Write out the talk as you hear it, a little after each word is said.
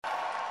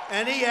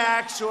Any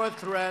acts or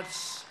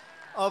threats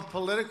of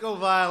political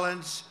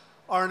violence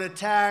are an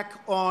attack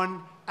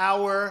on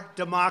our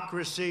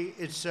democracy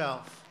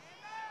itself.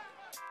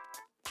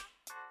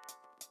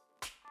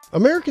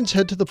 Americans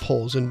head to the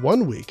polls in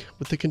 1 week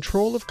with the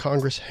control of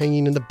Congress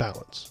hanging in the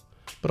balance.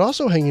 But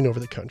also hanging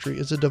over the country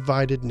is a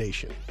divided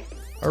nation.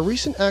 Are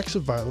recent acts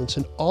of violence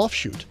an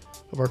offshoot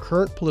of our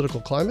current political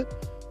climate,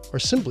 or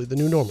simply the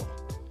new normal?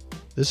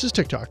 This is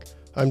TikTok.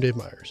 I'm Dave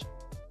Myers.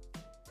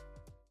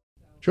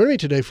 Joining me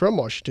today from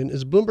Washington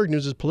is Bloomberg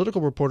News'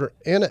 political reporter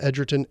Anna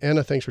Edgerton.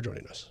 Anna, thanks for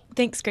joining us.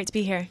 Thanks. Great to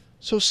be here.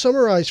 So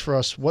summarize for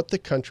us what the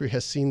country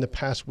has seen the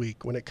past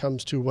week when it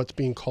comes to what's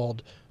being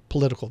called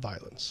political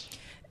violence.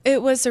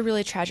 It was a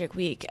really tragic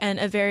week and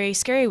a very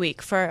scary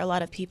week for a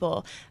lot of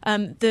people.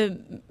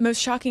 The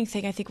most shocking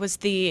thing, I think, was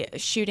the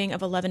shooting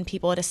of 11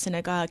 people at a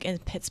synagogue in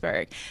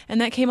Pittsburgh. And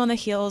that came on the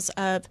heels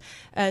of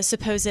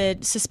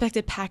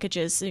suspected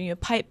packages,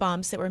 pipe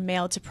bombs that were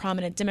mailed to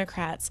prominent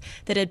Democrats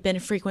that had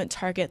been frequent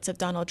targets of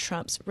Donald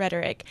Trump's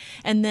rhetoric.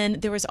 And then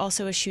there was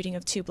also a shooting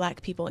of 2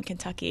 black people in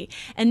Kentucky.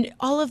 And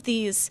all of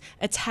these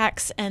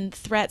attacks and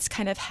threats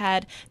kind of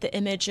had the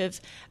image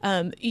of,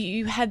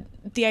 you had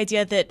the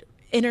idea that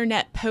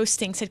internet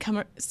postings had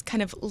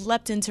kind of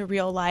leapt into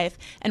real life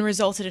and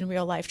resulted in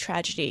real life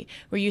tragedy,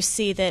 where you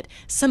see that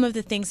some of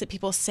the things that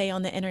people say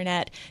on the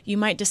internet you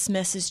might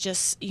dismiss as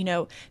just,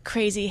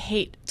 crazy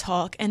hate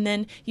talk, and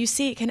then you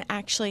see it can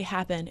actually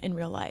happen in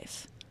real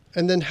life.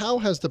 And then how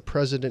has the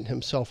president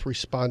himself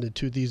responded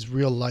to these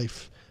real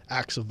life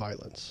acts of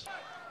violence?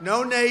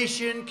 No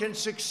nation can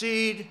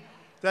succeed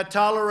that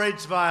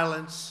tolerates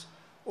violence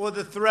or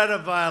the threat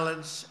of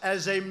violence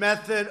as a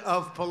method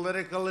of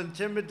political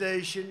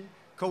intimidation,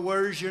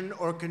 coercion,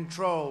 or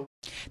control.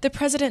 The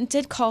president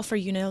did call for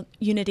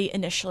unity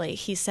initially.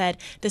 He said,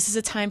 this is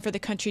a time for the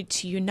country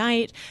to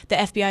unite. The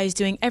FBI is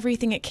doing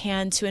everything it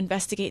can to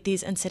investigate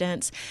these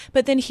incidents.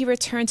 But then he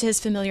returned to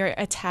his familiar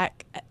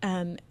attack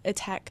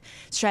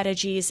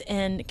strategies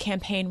in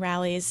campaign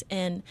rallies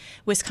in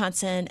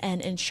Wisconsin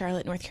and in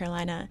Charlotte, North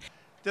Carolina.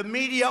 The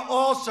media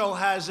also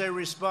has a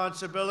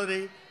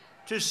responsibility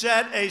to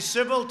set a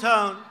civil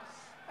tone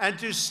and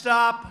to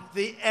stop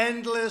the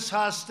endless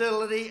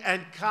hostility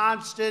and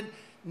constant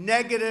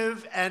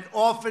negative and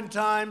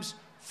oftentimes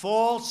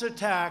false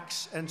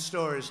attacks and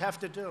stories. Have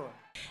to do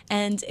it.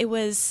 And it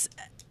was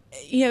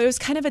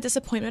kind of a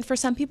disappointment for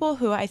some people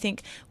who I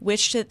think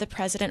wished that the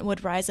president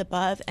would rise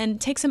above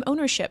and take some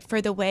ownership for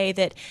the way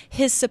that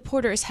his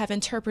supporters have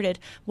interpreted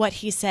what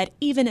he said,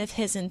 even if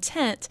his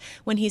intent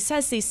when he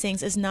says these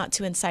things is not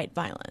to incite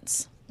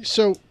violence.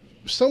 So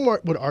some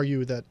would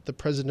argue that the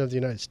president of the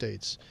United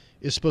States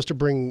is supposed to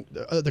bring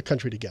the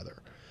country together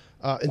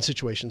in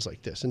situations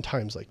like this, in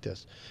times like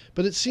this.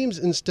 But it seems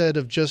instead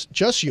of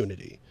just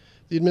unity,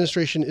 the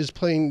administration is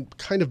playing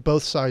kind of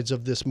both sides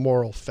of this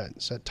moral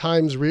fence, at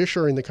times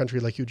reassuring the country,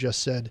 like you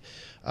just said,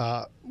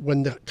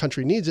 when the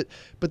country needs it,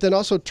 but then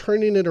also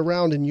turning it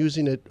around and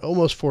using it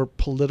almost for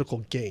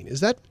political gain.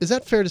 Is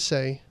that fair to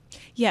say?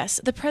 Yes,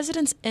 the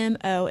president's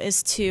MO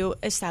is to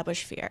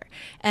establish fear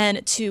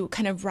and to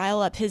kind of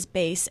rile up his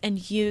base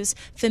and use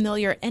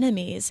familiar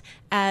enemies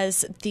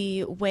as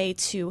the way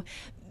to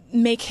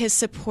make his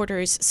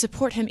supporters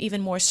support him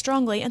even more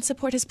strongly and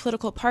support his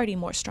political party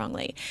more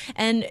strongly.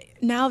 And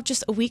now,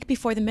 just a week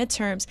before the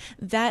midterms,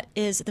 that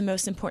is the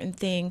most important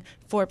thing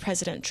for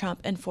President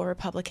Trump and for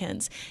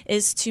Republicans,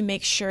 is to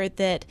make sure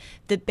that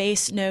the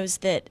base knows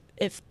that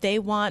if they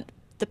want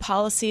the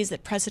policies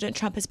that President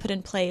Trump has put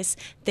in place,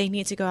 they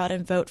need to go out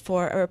and vote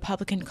for a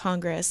Republican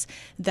Congress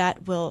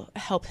that will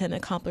help him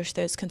accomplish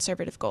those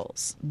conservative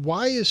goals.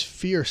 Why is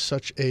fear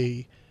such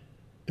an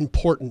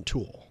important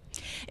tool?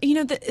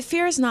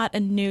 Fear is not a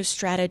new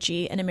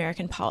strategy in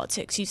American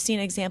politics. You've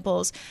seen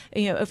examples,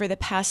 over the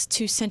past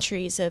 2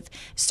 centuries of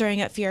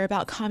stirring up fear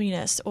about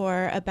communists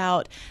or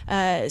about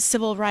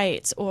civil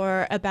rights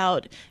or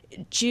about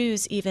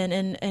Jews even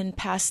in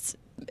past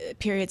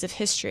periods of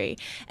history.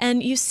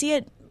 And you see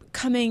it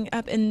coming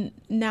up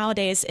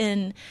nowadays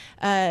in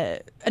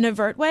an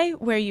overt way,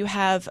 where you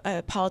have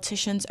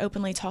politicians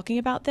openly talking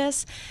about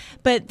this,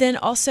 but then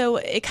also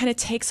it kind of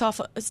takes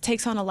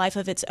on a life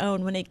of its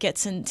own when it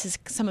gets into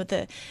some of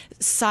the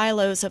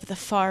silos of the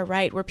far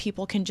right, where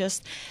people can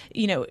just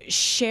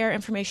share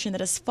information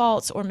that is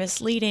false or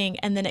misleading,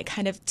 and then it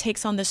kind of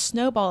takes on this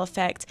snowball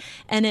effect,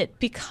 and it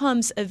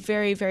becomes a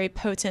very, very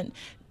potent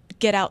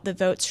get out the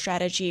vote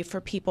strategy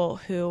for people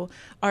who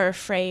are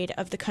afraid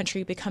of the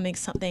country becoming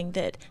something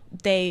that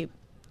they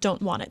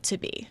don't want it to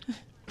be.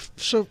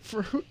 So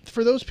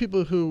for those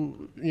people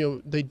who,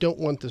 they don't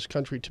want this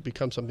country to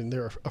become something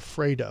they're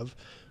afraid of,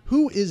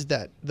 who is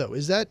that, though?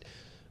 Is that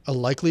a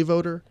likely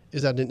voter?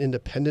 Is that an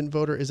independent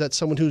voter? Is that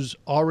someone who's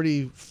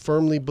already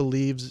firmly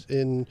believes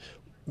in,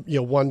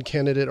 one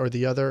candidate or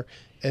the other,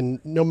 and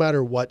no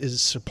matter what is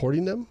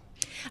supporting them?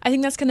 I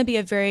think that's going to be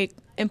a very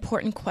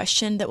important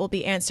question that will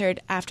be answered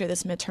after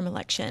this midterm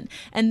election.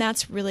 And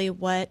that's really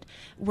what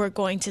we're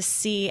going to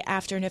see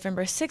after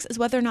November 6th, is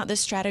whether or not this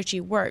strategy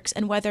works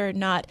and whether or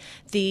not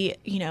the,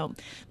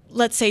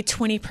 let's say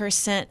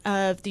 20%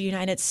 of the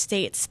United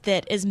States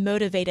that is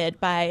motivated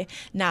by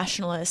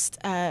nationalist,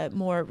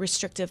 more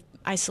restrictive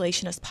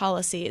isolationist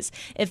policies,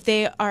 if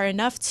they are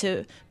enough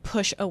to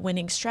push a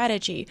winning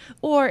strategy,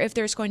 or if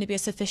there's going to be a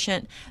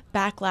sufficient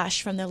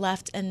backlash from the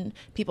left and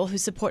people who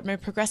support more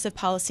progressive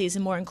policies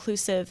and more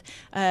inclusive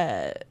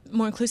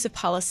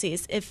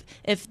policies,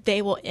 if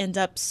they will end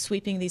up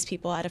sweeping these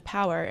people out of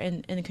power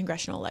in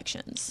congressional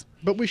elections.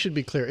 But we should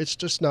be clear, it's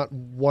just not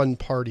one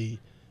party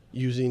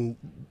using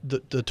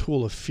the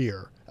tool of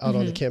fear out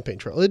on the campaign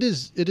trail. It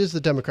is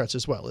the Democrats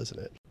as well, isn't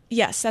it?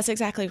 Yes, that's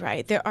exactly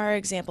right. There are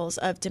examples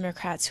of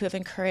Democrats who have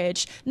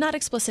encouraged not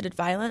explicit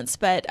violence,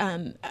 but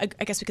I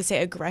guess we could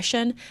say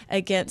aggression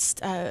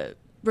against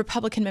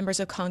Republican members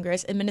of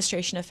Congress,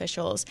 administration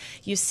officials.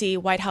 You see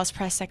White House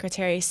Press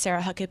Secretary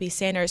Sarah Huckabee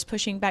Sanders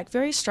pushing back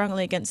very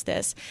strongly against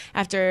this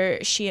after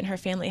she and her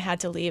family had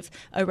to leave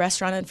a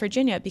restaurant in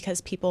Virginia because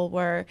people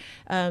were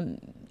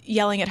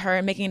yelling at her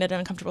and making it an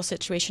uncomfortable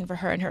situation for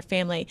her and her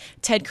family.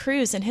 Ted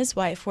Cruz and his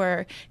wife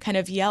were kind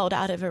of yelled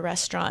out of a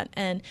restaurant.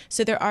 And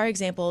so there are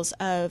examples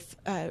of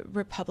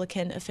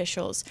Republican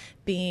officials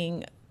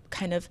being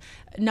kind of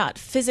not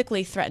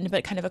physically threatened,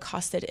 but kind of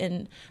accosted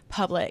in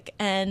public.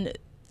 And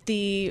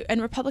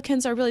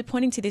Republicans are really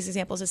pointing to these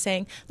examples as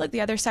saying, look,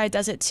 the other side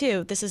does it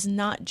too. This is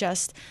not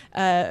just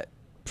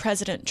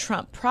President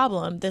Trump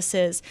problem. This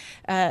is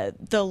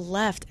the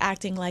left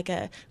acting like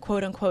a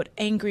quote unquote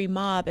angry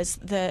mob, as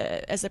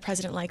the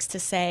president likes to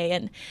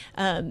say,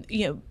 and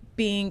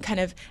being kind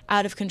of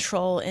out of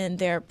control in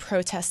their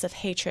protests of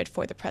hatred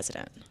for the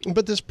president.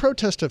 But this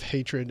protest of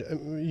hatred,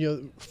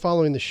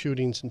 following the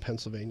shootings in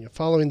Pennsylvania,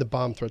 following the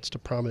bomb threats to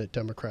prominent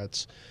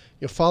Democrats,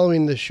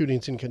 following the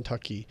shootings in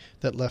Kentucky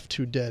that left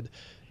 2 dead,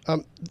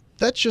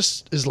 that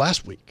just is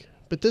last week.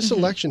 But this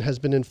election has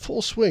been in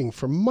full swing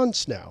for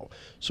months now.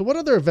 So what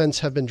other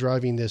events have been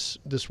driving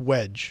this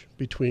wedge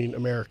between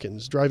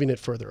Americans, driving it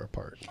further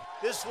apart?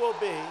 This will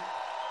be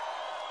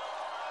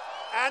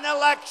an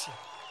election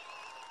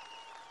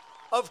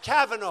of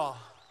Kavanaugh,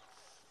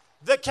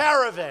 the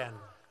caravan,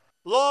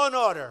 law and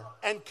order,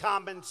 and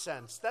common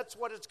sense. That's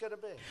what it's going to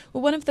be.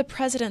 Well, one of the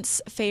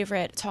president's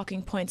favorite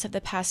talking points of the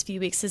past few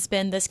weeks has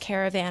been this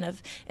caravan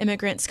of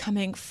immigrants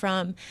coming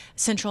from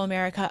Central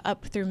America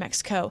up through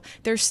Mexico.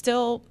 They're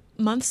still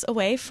months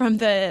away from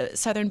the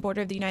southern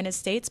border of the United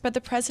States, but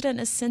the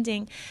president is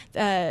sending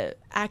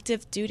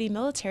active duty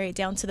military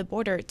down to the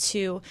border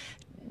to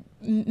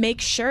make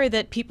sure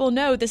that people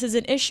know this is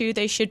an issue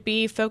they should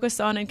be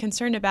focused on and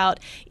concerned about,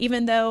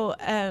 even though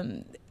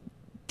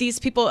these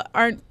people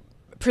aren't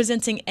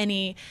presenting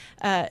any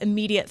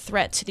immediate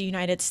threat to the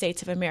United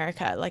States of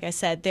America. Like I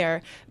said,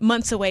 they're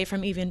months away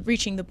from even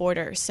reaching the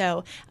border.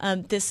 So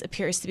this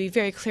appears to be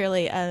very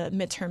clearly a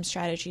midterm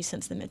strategy,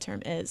 since the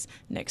midterm is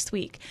next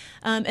week.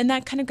 And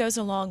that kind of goes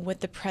along with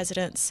the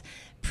president's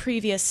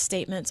previous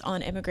statements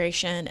on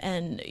immigration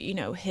and,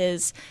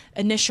 his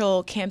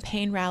initial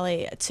campaign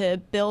rally to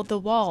build the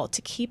wall,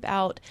 to keep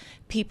out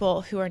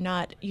people who are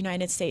not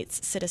United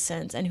States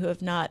citizens and who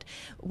have not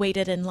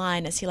waited in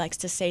line, as he likes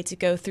to say, to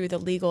go through the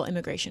legal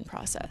immigration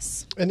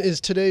process. And is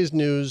today's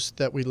news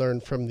that we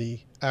learned from the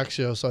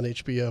Axios on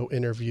HBO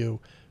interview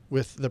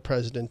with the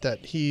president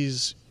that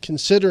he's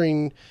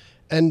considering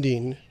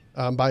ending,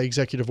 by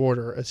executive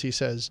order, as he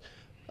says,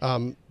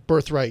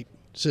 birthright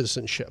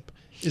citizenship?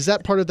 Is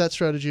that part of that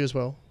strategy as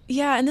well?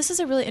 Yeah, and this is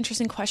a really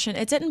interesting question.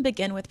 It didn't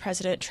begin with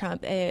President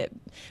Trump.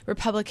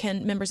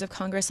 Republican members of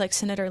Congress, like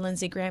Senator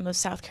Lindsey Graham of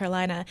South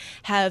Carolina,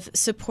 have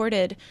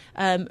supported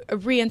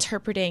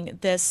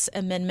reinterpreting this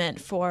amendment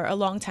for a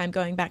long time,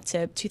 going back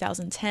to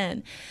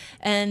 2010.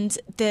 And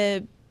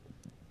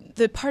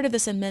the part of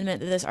this amendment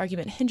that this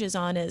argument hinges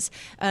on is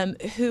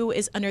who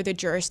is under the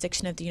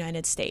jurisdiction of the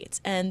United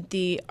States. And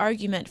the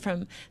argument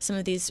from some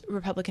of these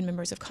Republican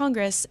members of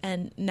Congress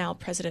and now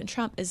President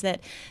Trump is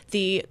that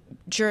the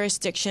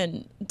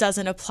jurisdiction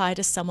doesn't apply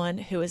to someone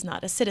who is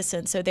not a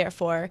citizen. So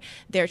therefore,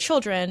 their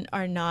children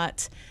are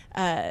not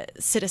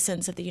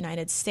citizens of the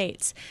United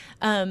States.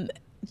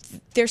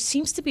 There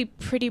seems to be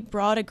pretty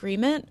broad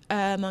agreement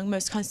among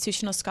most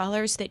constitutional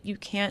scholars that you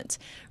can't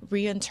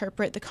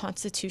reinterpret the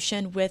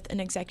Constitution with an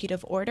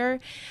executive order.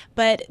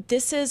 But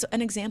this is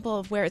an example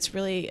of where it's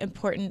really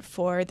important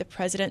for the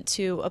president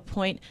to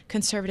appoint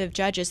conservative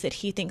judges that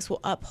he thinks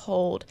will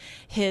uphold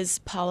his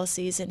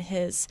policies and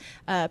his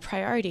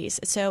priorities.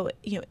 So,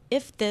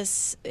 if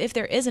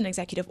there is an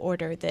executive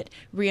order that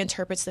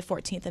reinterprets the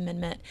 14th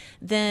Amendment,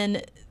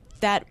 then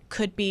that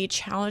could be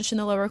challenged in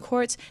the lower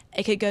courts.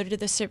 It could go to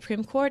the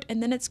Supreme Court,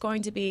 and then it's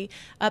going to be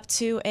up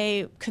to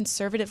a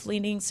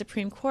conservative-leaning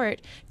Supreme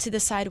Court to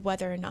decide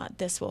whether or not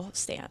this will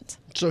stand.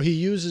 So he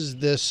uses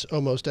this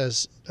almost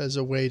as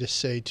a way to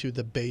say to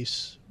the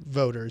base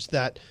voters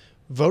that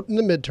vote in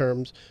the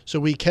midterms so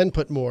we can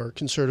put more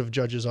conservative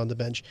judges on the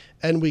bench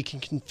and we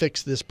can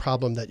fix this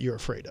problem that you're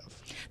afraid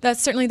of.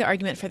 That's certainly the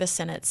argument for the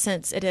Senate,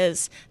 since it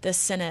is the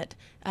Senate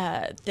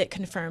that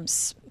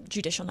confirms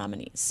judicial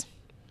nominees.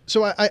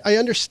 So I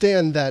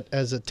understand that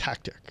as a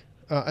tactic,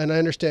 and I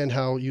understand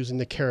how using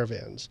the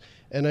caravans,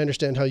 and I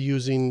understand how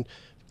using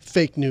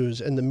fake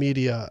news and the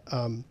media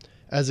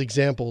as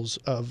examples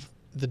of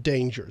the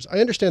dangers. I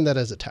understand that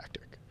as a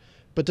tactic.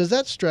 But does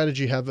that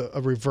strategy have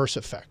a reverse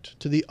effect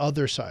to the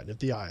other side of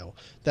the aisle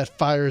that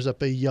fires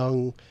up a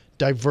young,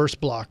 diverse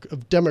block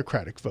of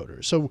Democratic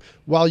voters? So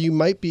while you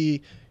might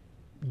be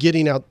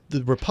getting out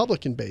the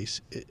Republican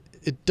base,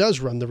 it does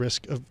run the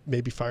risk of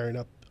maybe firing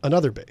up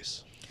another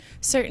base.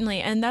 Certainly,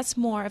 and that's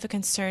more of a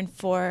concern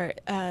for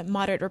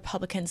moderate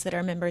Republicans that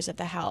are members of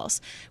the House,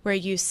 where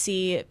you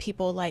see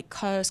people like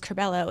Carlos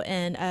Curbelo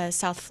in a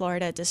South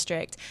Florida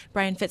district,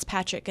 Brian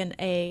Fitzpatrick in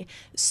a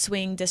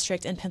swing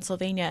district in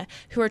Pennsylvania,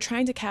 who are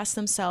trying to cast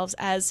themselves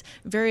as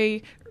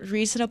very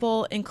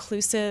reasonable,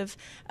 inclusive,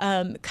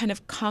 kind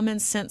of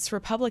common sense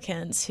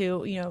Republicans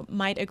who,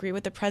 might agree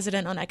with the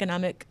president on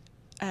economic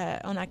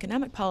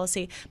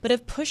policy, but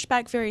have pushed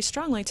back very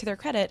strongly, to their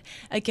credit,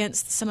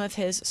 against some of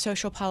his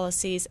social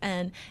policies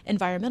and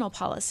environmental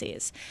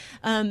policies.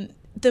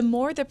 The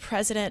more the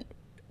president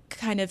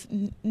kind of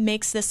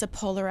makes this a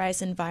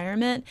polarized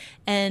environment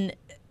and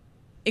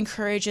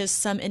encourages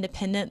some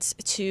independents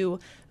to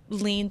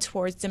lean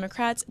towards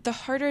Democrats, the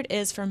harder it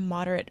is for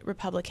moderate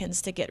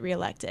Republicans to get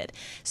reelected.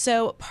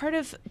 So part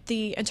of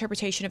the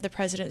interpretation of the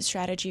president's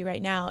strategy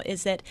right now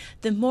is that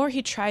the more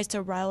he tries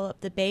to rile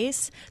up the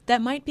base,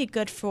 that might be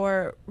good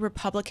for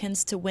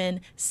Republicans to win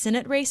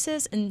Senate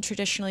races in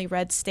traditionally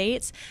red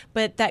states,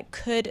 but that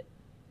could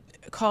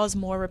cause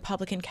more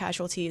Republican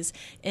casualties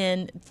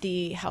in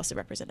the House of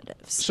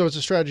Representatives. So it's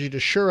a strategy to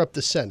shore up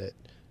the Senate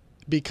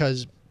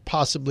because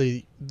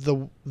possibly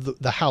the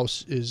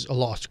House is a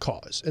lost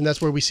cause. And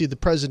that's where we see the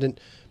president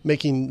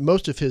making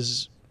most of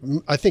his,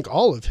 I think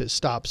all of his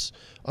stops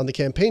on the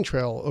campaign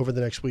trail over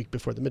the next week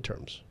before the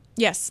midterms.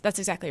 Yes, that's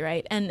exactly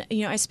right. And,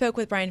 I spoke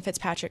with Brian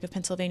Fitzpatrick of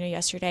Pennsylvania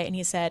yesterday, and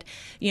he said,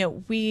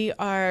 we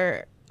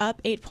are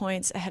up 8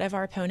 points ahead of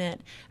our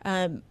opponent.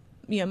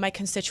 My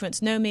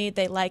constituents know me,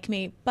 they like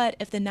me, but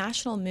if the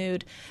national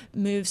mood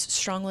moves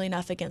strongly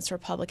enough against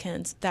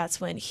Republicans,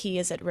 that's when he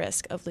is at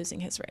risk of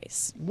losing his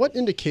race. What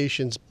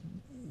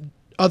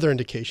other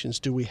indications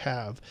do we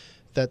have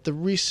that the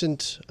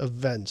recent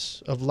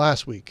events of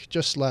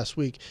just last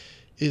week,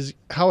 is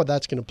how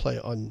that's going to play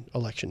on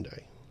Election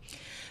Day?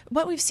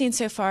 What we've seen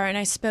so far, and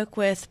I spoke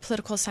with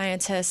political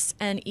scientists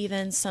and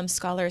even some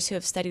scholars who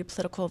have studied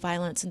political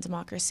violence and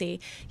democracy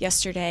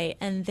yesterday,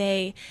 and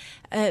they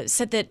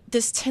said that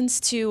this tends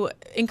to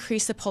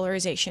increase the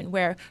polarization,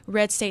 where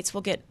red states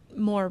will get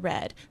more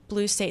red,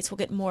 blue states will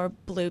get more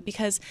blue,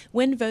 because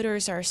when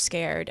voters are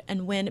scared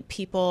and when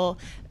people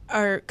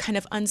are kind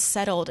of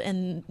unsettled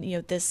in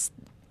this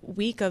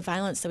week of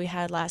violence that we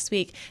had last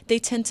week, they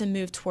tend to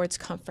move towards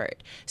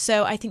comfort.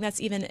 So I think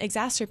that's even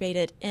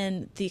exacerbated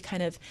in the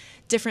kind of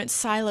different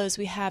silos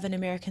we have in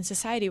American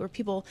society, where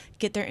people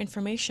get their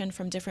information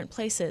from different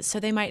places. So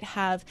they might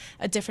have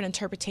a different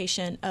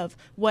interpretation of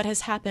what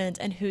has happened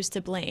and who's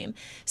to blame.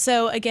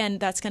 So again,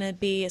 that's going to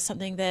be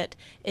something that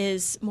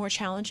is more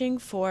challenging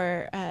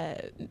for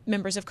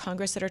members of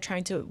Congress that are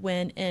trying to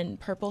win in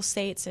purple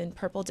states and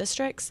purple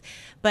districts,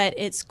 but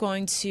it's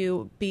going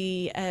to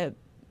be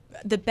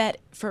the bet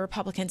for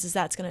Republicans is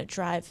that's going to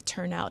drive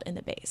turnout in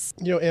the base.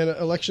 And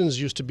elections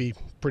used to be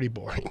pretty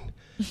boring.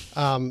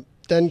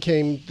 Then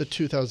came the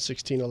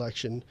 2016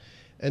 election,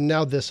 and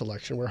now this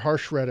election, where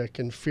harsh rhetoric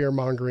and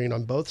fear-mongering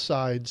on both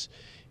sides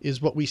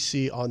is what we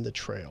see on the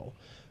trail.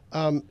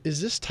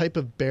 Is this type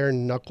of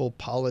bare-knuckle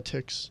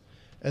politics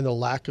and the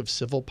lack of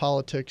civil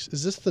politics,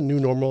 is this the new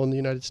normal in the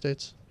United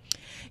States?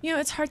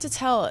 It's hard to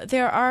tell.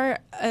 There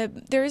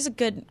is a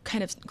good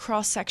kind of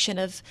cross-section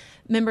of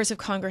members of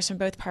Congress from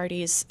both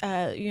parties,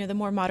 the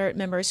more moderate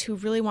members who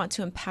really want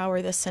to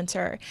empower the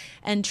center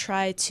and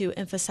try to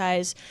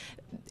emphasize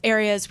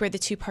areas where the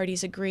two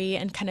parties agree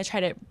and kind of try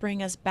to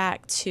bring us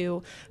back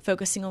to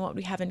focusing on what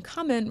we have in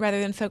common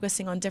rather than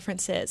focusing on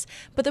differences.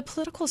 But the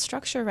political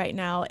structure right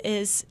now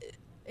is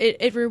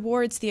it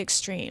rewards the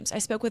extremes. I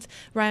spoke with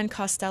Ryan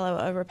Costello,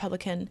 a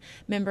Republican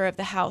member of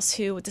the House,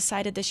 who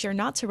decided this year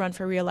not to run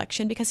for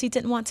re-election because he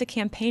didn't want to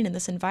campaign in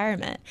this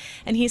environment.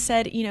 And he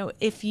said,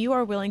 if you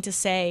are willing to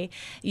say,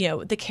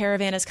 the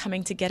caravan is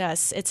coming to get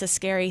us, it's a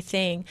scary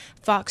thing,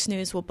 Fox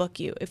News will book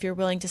you. If you're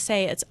willing to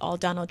say it's all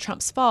Donald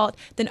Trump's fault,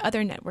 then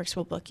other networks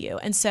will book you.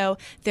 And so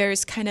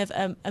there's kind of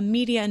a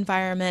media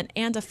environment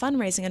and a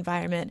fundraising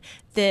environment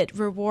that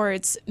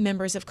rewards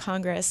members of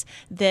Congress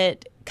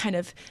that kind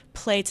of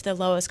play to the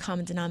lowest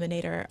common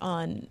denominator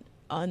on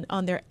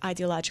their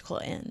ideological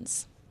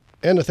ends.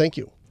 Anna, thank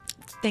you.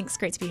 Thanks.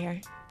 Great to be here.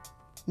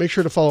 Make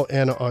sure to follow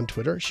Anna on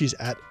Twitter. She's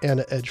at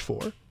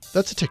AnnaEdge4.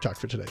 That's a TikTok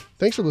for today.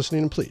 Thanks for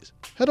listening, and please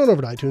head on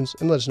over to iTunes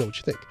and let us know what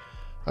you think.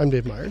 I'm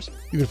Dave Myers.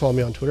 You can follow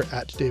me on Twitter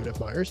at David F.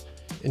 Myers,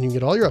 and you can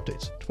get all your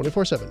updates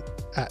 24/7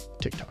 at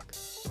TikTok.